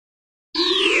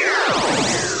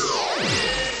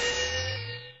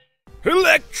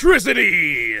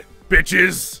Electricity!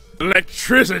 Bitches!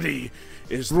 Electricity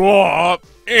is raw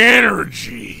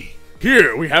energy.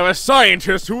 Here we have a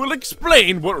scientist who will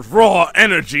explain what raw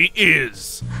energy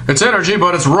is. It's energy,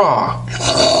 but it's raw.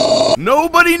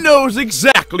 Nobody knows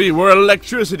exactly where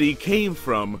electricity came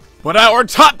from, but our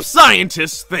top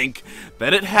scientists think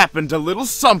that it happened a little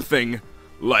something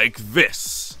like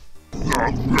this.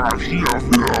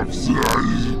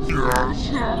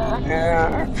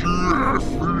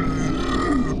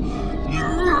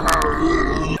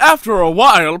 After a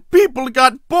while, people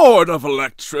got bored of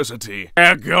electricity.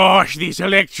 Oh gosh, this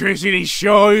electricity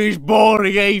sure is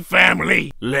boring, eh,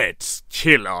 family? Let's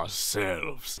kill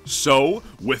ourselves. So,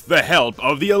 with the help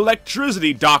of the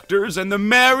electricity doctors and the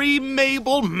Mary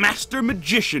Mabel Master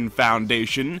Magician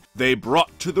Foundation, they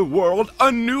brought to the world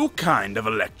a new kind of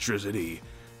electricity.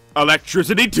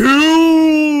 Electricity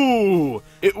 2!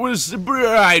 It was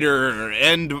brighter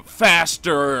and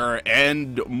faster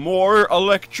and more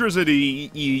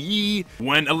electricity.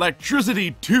 When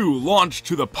Electricity 2 launched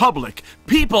to the public,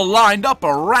 people lined up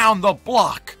around the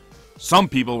block. Some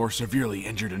people were severely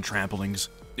injured in trampolines.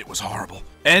 It was horrible.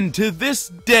 And to this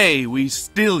day, we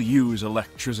still use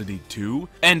Electricity 2,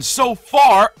 and so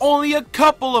far, only a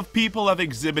couple of people have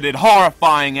exhibited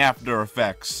horrifying after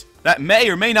effects. That may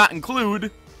or may not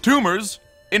include tumors,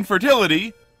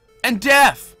 infertility, and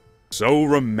death. So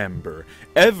remember,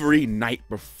 every night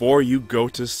before you go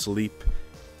to sleep,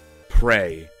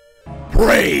 pray.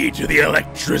 Pray to the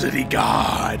electricity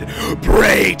god.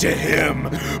 Pray to him.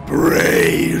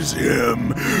 Praise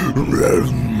him.